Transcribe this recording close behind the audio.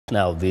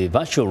Now, the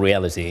virtual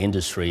reality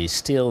industry is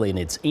still in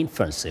its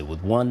infancy,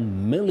 with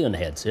 1 million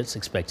headsets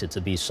expected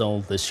to be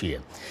sold this year.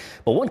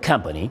 But one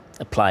company,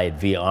 Applied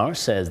VR,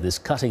 says this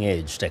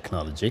cutting-edge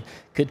technology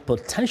could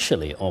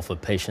potentially offer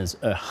patients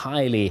a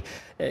highly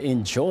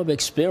enjoyable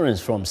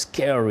experience from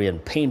scary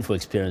and painful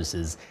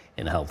experiences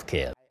in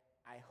healthcare.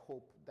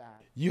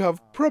 You have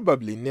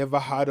probably never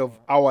heard of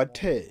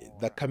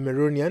Ndiho, the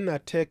Cameroonian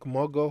tech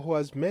mogul who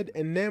has made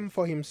a name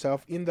for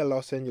himself in the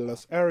Los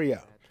Angeles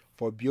area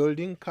for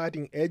building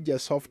cutting-edge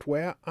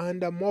software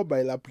and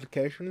mobile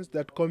applications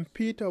that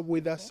compete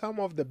with some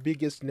of the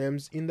biggest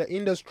names in the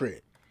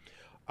industry.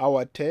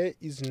 Ndiho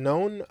is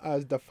known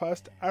as the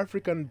first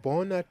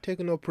African-born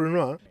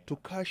technopreneur to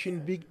cash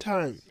in big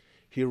time.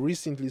 He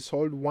recently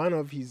sold one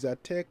of his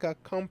tech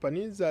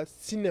companies,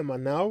 Cinema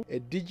Now, a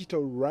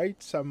digital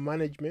rights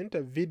management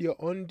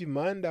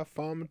video-on-demand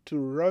firm, to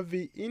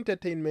Ravi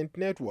Entertainment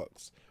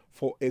Networks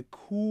for a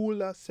cool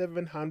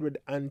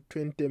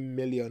 $720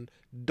 million.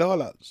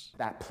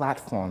 That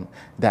platform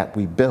that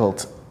we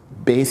built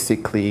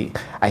basically,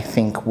 I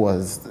think,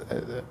 was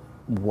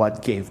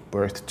what gave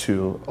birth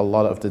to a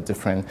lot of the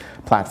different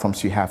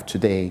platforms you have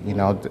today, you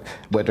know,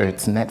 whether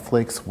it's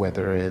Netflix,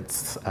 whether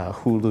it's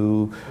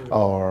Hulu,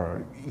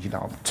 or, you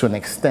know, to an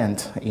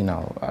extent, you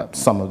know,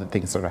 some of the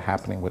things that are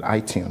happening with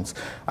iTunes.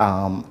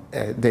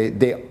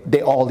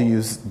 They all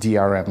use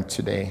DRM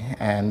today,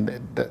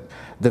 and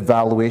the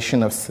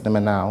valuation of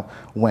Cinema Now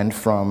went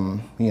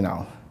from, you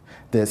know,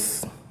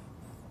 this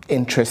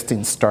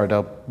interesting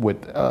startup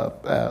with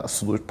a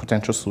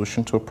potential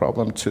solution to a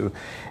problem to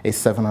a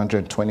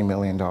 $720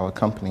 million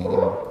company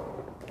in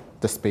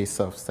the space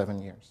of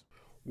 7 years.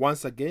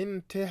 Once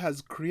again, Ndiho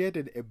has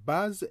created a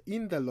buzz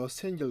in the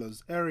Los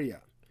Angeles area.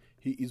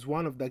 He is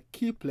one of the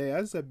key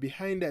players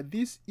behind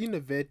this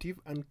innovative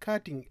and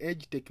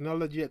cutting-edge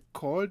technology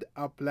called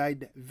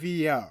Applied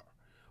VR,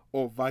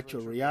 or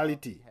virtual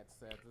reality,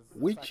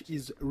 which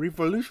is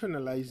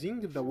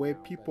revolutionizing the way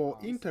people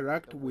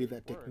interact with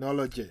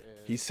technology.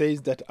 He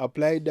says that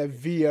Applied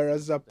VR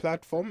as a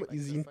platform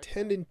is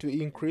intended to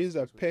increase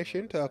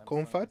patient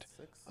comfort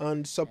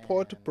and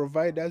support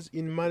providers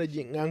in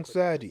managing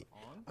anxiety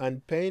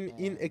and pain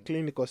in a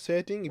clinical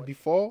setting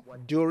before,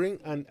 during,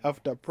 and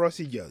after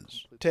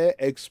procedures. Ndiho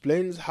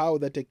explains how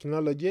the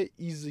technology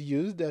is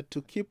used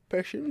to keep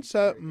patients'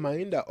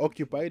 mind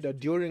occupied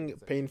during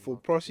painful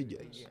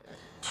procedures.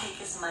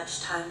 Take as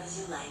much time as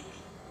you like.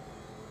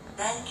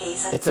 Then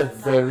gaze at it's a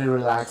very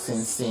relaxing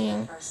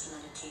scene,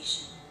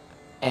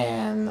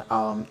 and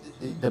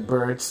the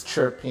birds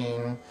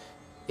chirping.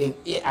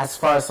 As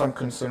far as I'm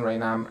concerned right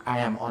now, I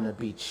am on a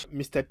beach.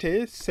 Mr.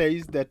 Ndiho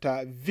says that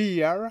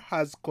VR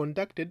has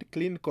conducted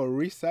clinical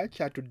research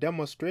to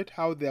demonstrate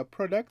how their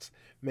products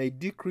may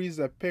decrease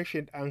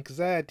patient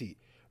anxiety,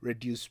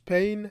 reduce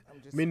pain,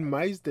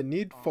 minimize the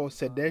need for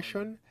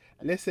sedation,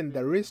 lessen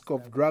the risk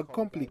of drug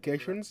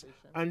complications,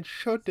 and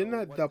shorten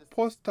the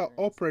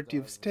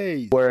post-operative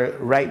stage. We're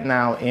right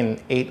now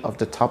in 8 of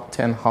the top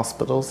 10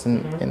 hospitals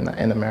in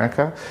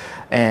America,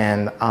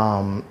 and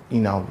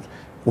you know,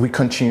 we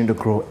continue to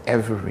grow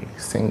every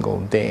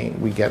single day.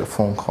 We get a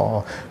phone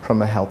call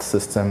from a health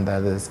system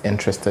that is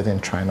interested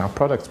in trying our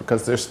products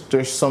because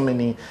there's so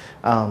many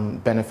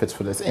benefits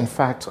for this. In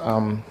fact,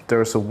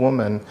 there's a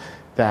woman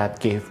that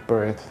gave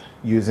birth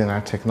using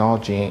our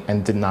technology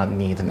and did not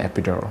need an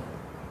epidural.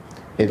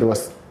 It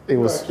was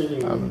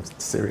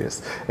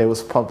serious. It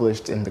was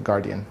published in The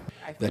Guardian.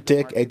 The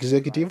tech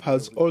executive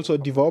has also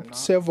developed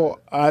several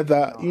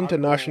other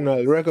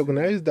internationally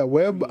recognized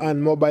web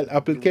and mobile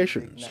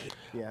applications.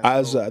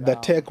 As the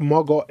tech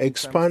mogul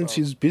expands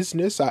his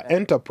business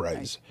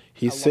enterprise,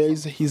 he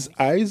says his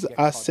eyes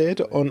are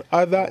set on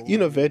other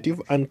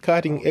innovative and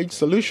cutting-edge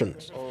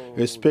solutions,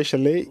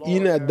 especially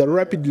in the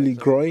rapidly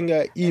growing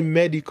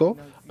e-medical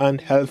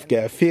and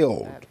healthcare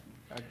field.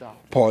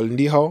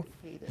 Ndiho,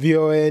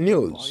 VOA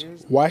News,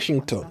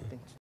 Washington.